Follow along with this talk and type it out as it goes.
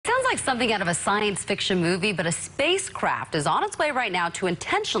like something out of a science fiction movie, but a spacecraft is on its way right now to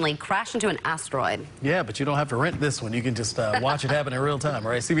intentionally crash into an asteroid. Yeah, but you don't have to rent this one. You can just watch it happen in real time,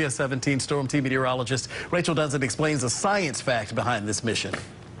 right? CBS 17 Storm Team meteorologist Rachel Dunson explains the science fact behind this mission.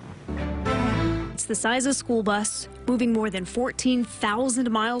 It's the size of a school bus, moving more than 14,000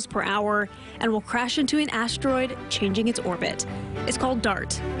 miles per hour, and will crash into an asteroid, changing its orbit. It's called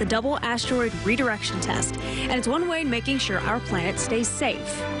DART, the Double Asteroid Redirection Test, and it's one way in making sure our planet stays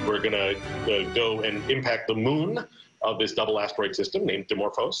safe. We're going to go and impact the moon of this double asteroid system named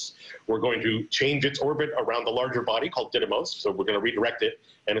Dimorphos. We're going to change its orbit around the larger body called Didymos, so we're going to redirect it.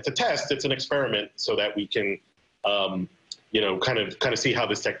 And it's a test, it's an experiment, so that we can kind of see how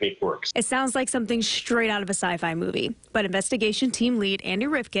this technique works. It sounds like something straight out of a sci-fi movie, but investigation team lead Andy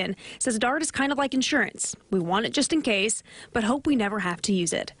Rifkin says DART is kind of like insurance. We want it just in case, but hope we never have to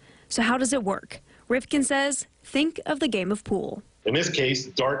use it. So how does it work? Rifkin says, think of the game of pool. In this case,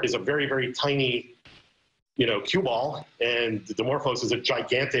 DART is a very, very tiny, cue ball, and Dimorphos is a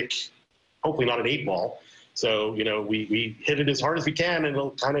gigantic, hopefully not an 8-ball. So, we hit it as hard as we can, and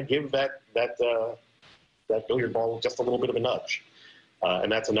it'll kind of give that billiard ball just a little bit of a nudge.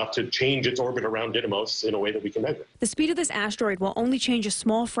 And that's enough to change its orbit around Didymos in a way that we can measure. The speed of this asteroid will only change a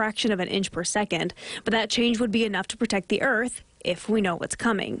small fraction of an inch per second, but that change would be enough to protect the Earth if we know what's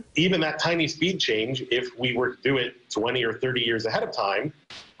coming. Even that tiny speed change, if we were to do it 20 or 30 years ahead of time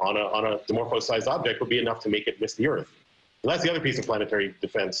on a Dimorphos-sized object, would be enough to make it miss the Earth. And that's the other piece of planetary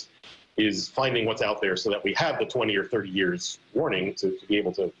defense, is finding what's out there so that we have the 20 or 30 years warning to be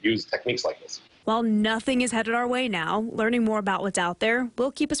able to use techniques like this. While nothing is headed our way now, learning more about what's out there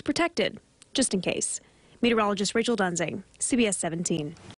will keep us protected, just in case. Meteorologist Rachel Dunson, CBS 17.